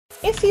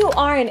If you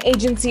are an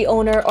agency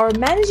owner or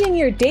managing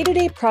your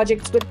day-to-day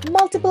projects with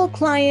multiple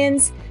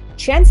clients,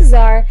 chances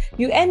are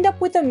you end up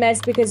with a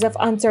mess because of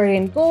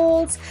uncertain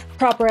goals,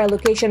 proper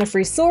allocation of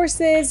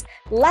resources,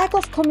 lack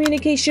of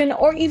communication,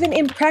 or even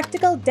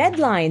impractical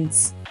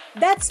deadlines.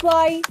 That's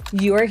why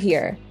you're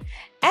here.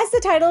 As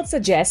the title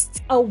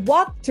suggests, a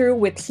walkthrough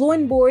with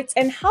FluentBoards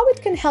and how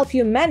it can help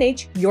you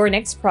manage your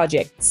next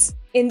projects.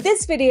 In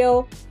this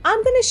video,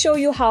 I'm going to show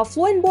you how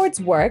FluentBoards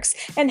works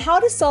and how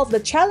to solve the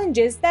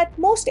challenges that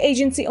most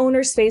agency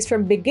owners face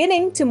from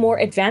beginning to more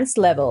advanced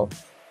level.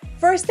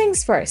 First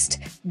things first,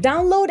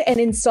 download and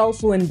install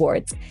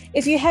FluentBoards.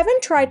 If you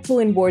haven't tried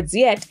FluentBoards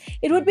yet,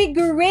 it would be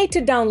great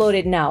to download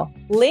it now.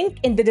 Link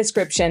in the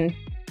description.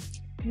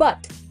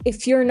 But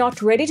if you're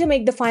not ready to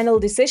make the final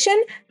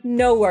decision,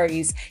 no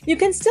worries. You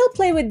can still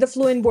play with the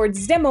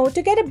FluentBoards demo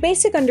to get a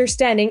basic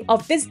understanding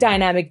of this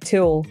dynamic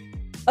tool.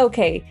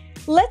 Okay,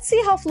 let's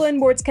see how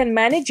FluentBoards can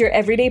manage your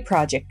everyday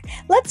project.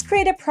 Let's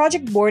create a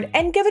project board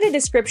and give it a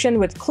description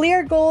with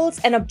clear goals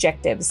and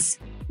objectives.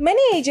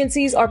 Many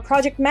agencies or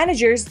project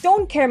managers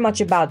don't care much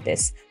about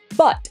this,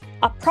 but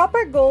a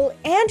proper goal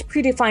and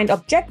predefined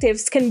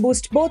objectives can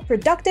boost both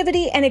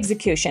productivity and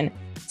execution.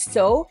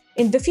 So,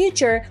 in the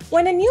future,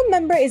 when a new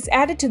member is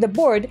added to the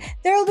board,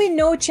 there will be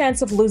no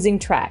chance of losing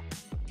track.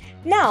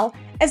 Now,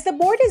 as the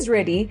board is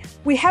ready,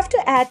 we have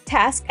to add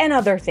tasks and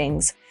other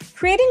things.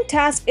 Creating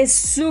tasks is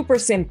super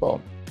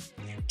simple.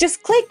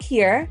 Just click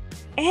here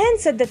and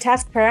set the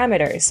task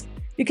parameters.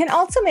 You can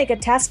also make a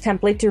task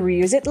template to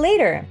reuse it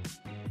later.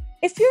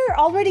 If you're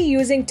already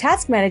using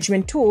task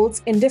management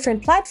tools in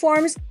different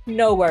platforms,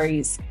 no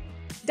worries.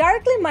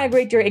 Directly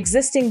migrate your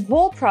existing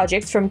whole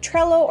projects from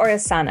Trello or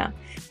Asana.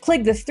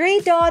 Click the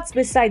three dots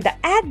beside the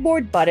Add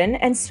Board button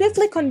and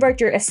swiftly convert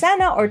your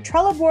Asana or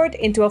Trello board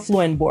into a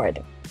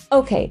FluentBoard.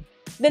 Okay,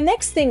 the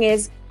next thing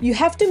is you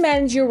have to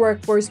manage your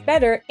workforce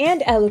better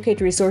and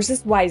allocate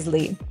resources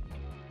wisely.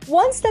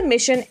 Once the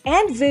mission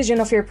and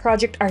vision of your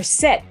project are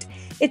set,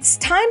 it's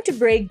time to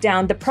break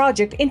down the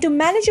project into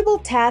manageable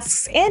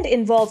tasks and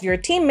involve your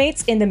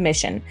teammates in the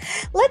mission.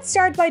 Let's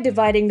start by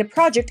dividing the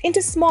project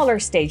into smaller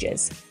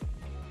stages.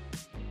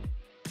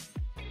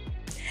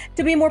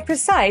 To be more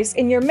precise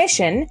in your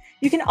mission,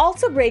 you can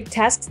also break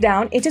tasks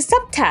down into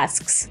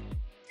subtasks.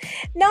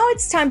 Now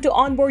it's time to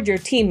onboard your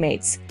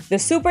teammates, the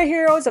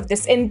superheroes of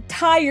this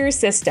entire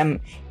system,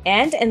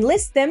 and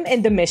enlist them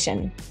in the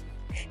mission.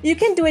 You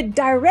can do it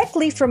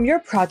directly from your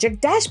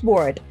project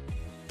dashboard.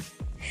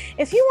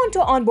 If you want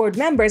to onboard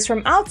members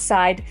from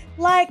outside,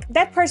 like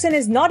that person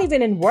is not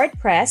even in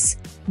WordPress,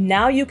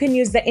 now you can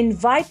use the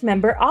Invite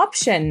Member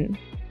option.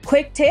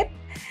 Quick tip: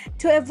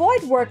 to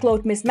avoid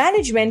workload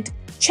mismanagement,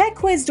 check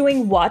who is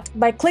doing what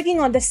by clicking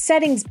on the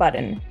Settings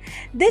button.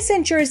 This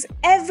ensures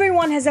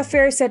everyone has a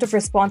fair set of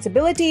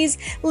responsibilities,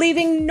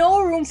 leaving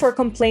no room for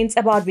complaints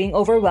about being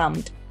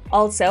overwhelmed.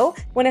 Also,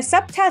 when a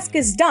subtask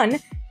is done,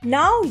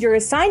 now your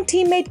assigned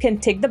teammate can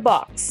tick the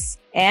box.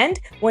 And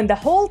when the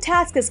whole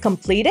task is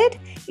completed,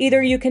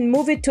 either you can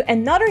move it to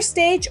another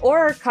stage or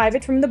archive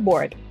it from the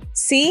board.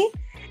 See?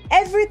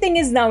 Everything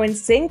is now in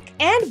sync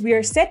and we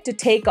are set to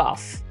take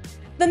off.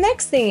 The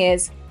next thing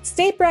is,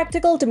 stay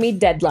practical to meet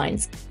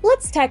deadlines.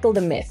 Let's tackle the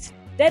myth.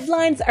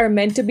 Deadlines are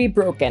meant to be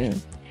broken.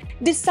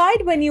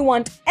 Decide when you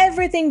want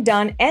everything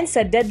done and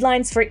set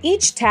deadlines for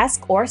each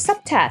task or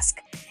subtask.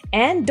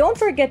 And don't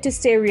forget to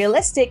stay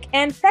realistic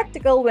and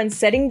practical when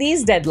setting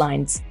these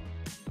deadlines.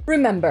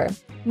 Remember,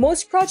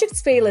 most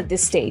projects fail at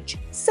this stage,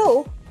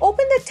 so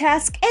open the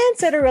task and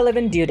set a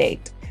relevant due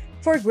date.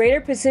 For greater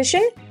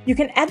precision, you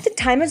can add the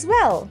time as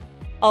well.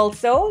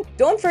 Also,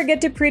 don't forget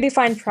to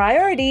predefine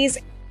priorities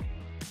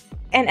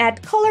and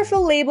add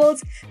colorful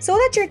labels so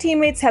that your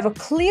teammates have a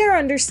clear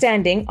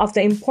understanding of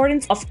the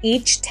importance of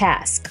each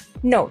task.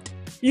 Note,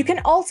 you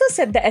can also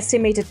set the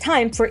estimated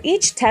time for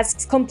each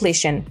task's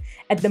completion.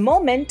 At the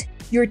moment,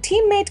 your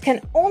teammate can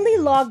only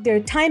log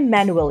their time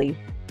manually,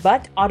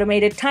 but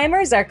automated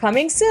timers are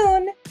coming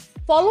soon.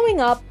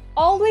 Following up,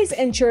 always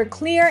ensure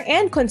clear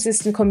and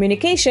consistent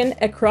communication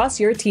across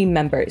your team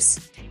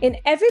members. In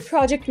every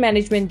project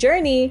management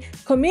journey,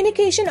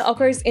 communication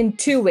occurs in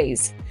two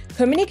ways: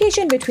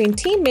 communication between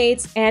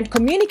teammates and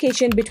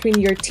communication between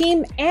your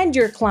team and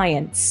your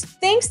clients.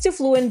 Thanks to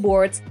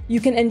FluentBoards, you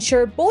can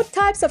ensure both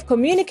types of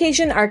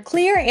communication are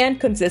clear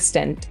and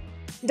consistent.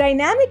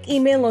 Dynamic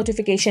email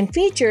notification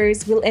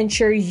features will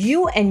ensure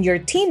you and your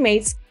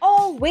teammates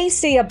always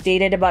stay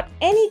updated about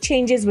any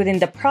changes within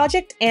the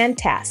project and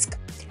task.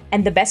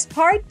 And the best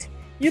part?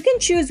 You can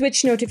choose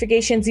which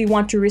notifications you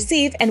want to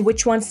receive and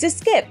which ones to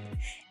skip.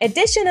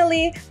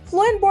 Additionally,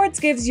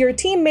 FluentBoards gives your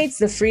teammates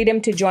the freedom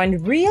to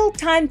join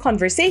real-time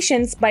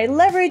conversations by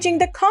leveraging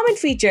the comment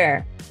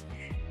feature.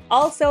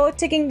 Also,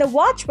 ticking the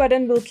watch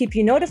button will keep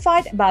you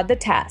notified about the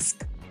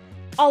task.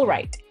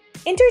 Alright,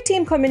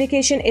 inter-team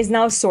communication is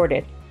now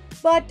sorted.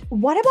 But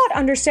what about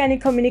understanding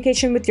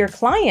communication with your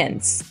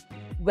clients?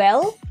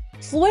 Well,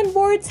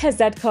 FluentBoards has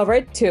that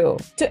covered too.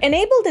 To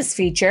enable this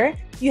feature,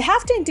 you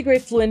have to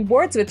integrate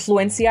FluentBoards with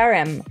Fluent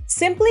CRM.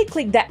 Simply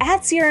click the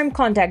Add CRM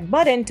Contact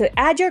button to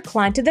add your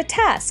client to the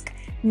task.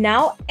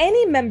 Now,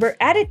 any member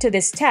added to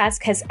this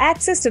task has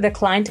access to the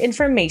client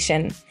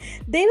information.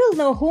 They will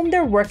know whom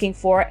they're working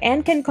for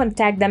and can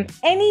contact them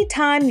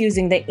anytime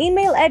using the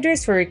email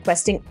address for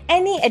requesting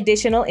any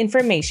additional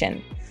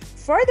information.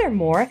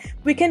 Furthermore,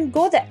 we can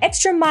go the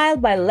extra mile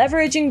by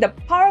leveraging the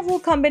powerful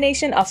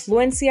combination of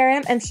Fluent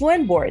CRM and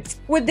FluentBoards.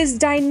 With this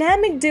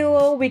dynamic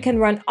duo, we can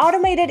run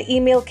automated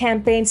email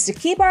campaigns to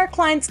keep our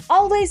clients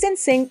always in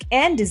sync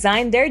and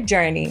design their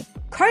journey.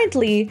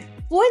 Currently,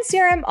 Fluent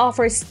CRM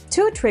offers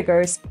 2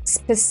 triggers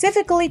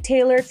specifically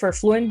tailored for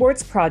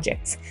FluentBoards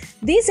projects.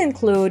 These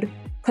include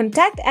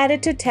Contact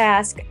Added to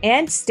Task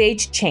and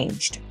Stage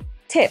Changed.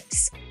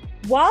 Tips: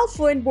 while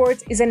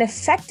FluentBoards is an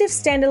effective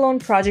standalone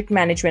project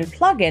management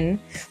plugin,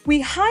 we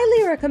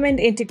highly recommend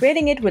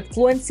integrating it with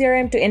Fluent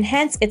CRM to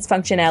enhance its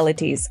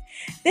functionalities.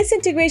 This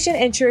integration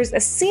ensures a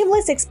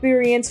seamless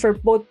experience for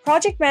both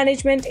project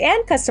management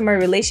and customer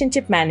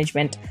relationship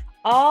management,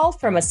 all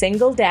from a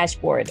single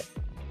dashboard.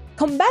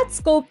 Combat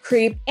scope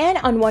creep and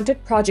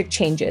unwanted project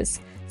changes.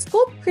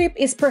 Scope creep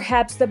is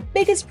perhaps the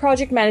biggest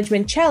project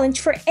management challenge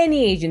for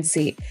any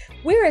agency.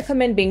 We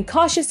recommend being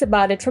cautious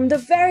about it from the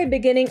very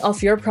beginning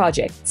of your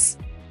projects.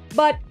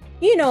 But,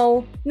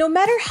 no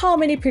matter how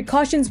many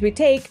precautions we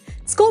take,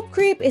 scope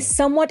creep is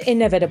somewhat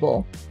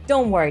inevitable.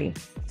 Don't worry,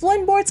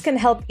 FluentBoards can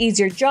help ease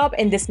your job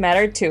in this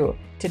matter too.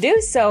 To do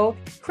so,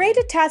 create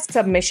a task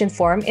submission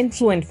form in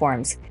Fluent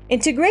Forms.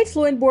 Integrate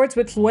FluentBoards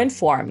with Fluent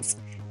Forms.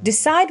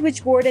 Decide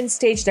which board and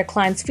stage the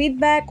client's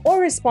feedback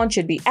or response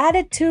should be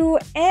added to,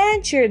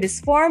 and share this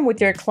form with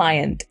your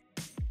client.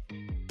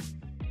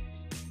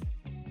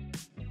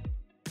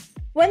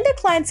 When the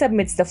client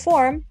submits the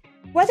form,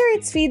 whether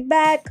it's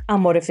feedback, a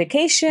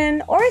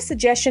modification, or a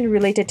suggestion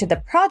related to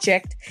the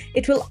project,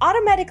 it will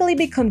automatically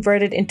be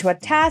converted into a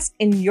task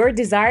in your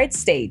desired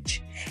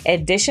stage.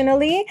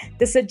 Additionally,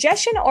 the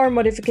suggestion or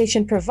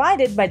modification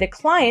provided by the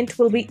client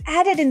will be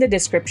added in the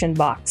description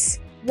box.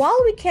 While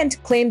we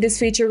can't claim this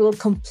feature will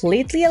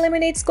completely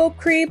eliminate scope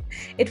creep,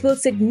 it will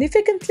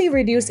significantly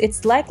reduce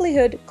its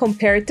likelihood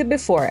compared to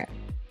before.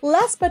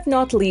 Last but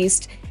not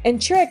least,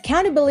 ensure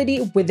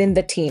accountability within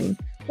the team.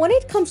 When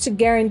it comes to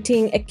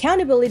guaranteeing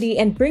accountability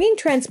and bringing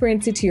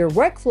transparency to your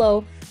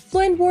workflow,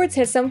 FluentBoards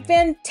has some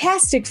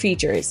fantastic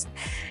features.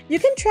 You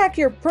can track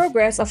your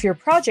progress of your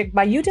project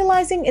by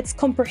utilizing its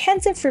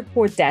comprehensive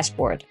report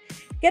dashboard.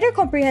 Get a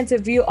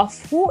comprehensive view of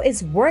who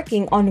is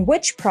working on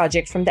which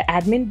project from the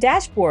admin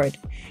dashboard.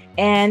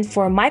 And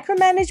for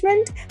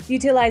micromanagement,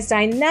 utilize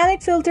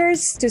dynamic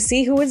filters to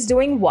see who is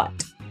doing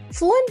what.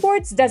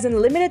 FluentBoards doesn't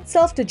limit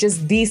itself to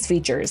just these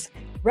features.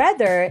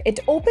 Rather, it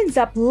opens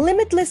up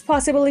limitless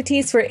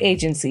possibilities for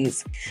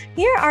agencies.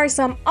 Here are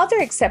some other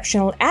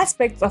exceptional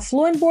aspects of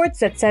FluentBoards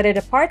that set it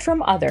apart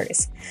from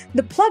others.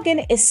 The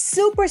plugin is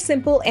super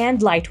simple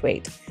and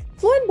lightweight.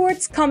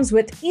 FluentBoards comes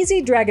with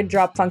easy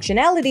drag-and-drop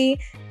functionality,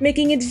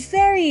 making it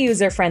very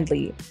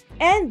user-friendly.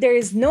 And there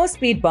is no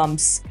speed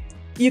bumps.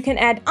 You can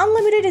add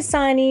unlimited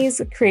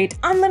assignees, create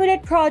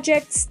unlimited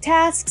projects,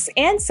 tasks,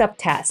 and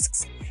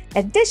subtasks.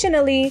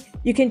 Additionally,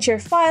 you can share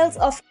files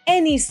of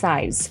any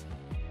size.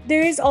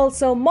 There is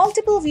also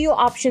multiple view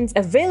options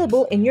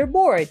available in your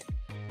board.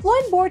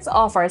 FluentBoards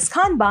offers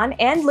Kanban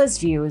and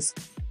list views.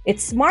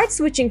 Its smart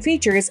switching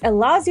features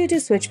allows you to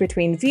switch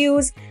between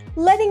views,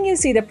 letting you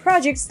see the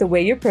projects the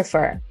way you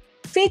prefer.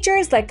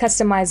 Features like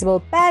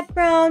customizable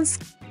backgrounds,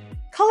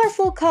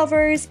 colorful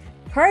covers,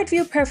 card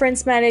view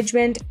preference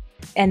management,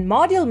 and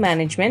module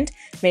management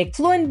make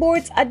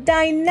FluentBoards a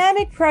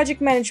dynamic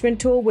project management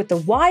tool with a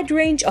wide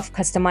range of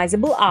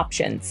customizable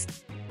options.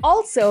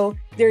 Also,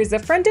 there is a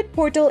fronted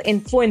portal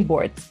in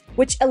FluentBoards,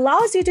 which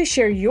allows you to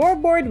share your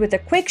board with a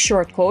quick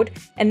shortcode,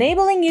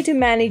 enabling you to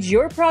manage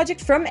your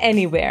project from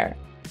anywhere.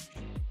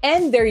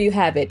 And there you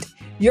have it,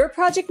 your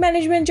project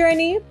management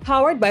journey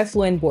powered by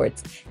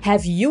FluentBoards.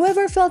 Have you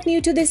ever felt new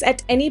to this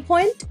at any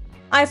point?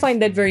 I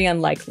find that very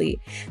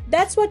unlikely.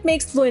 That's what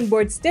makes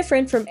FluentBoards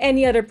different from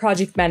any other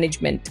project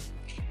management.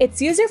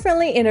 Its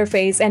user-friendly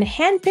interface and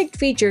hand-picked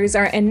features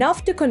are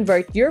enough to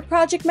convert your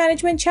project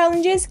management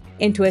challenges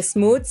into a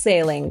smooth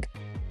sailing.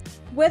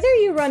 Whether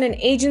you run an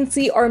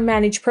agency or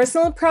manage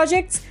personal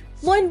projects,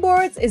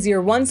 FluentBoards is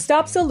your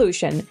one-stop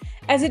solution,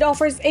 as it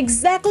offers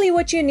exactly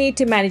what you need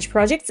to manage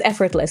projects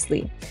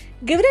effortlessly.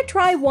 Give it a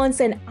try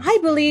once and I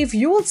believe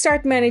you will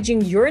start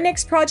managing your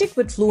next project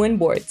with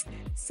FluentBoards.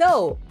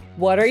 So,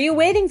 what are you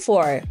waiting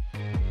for?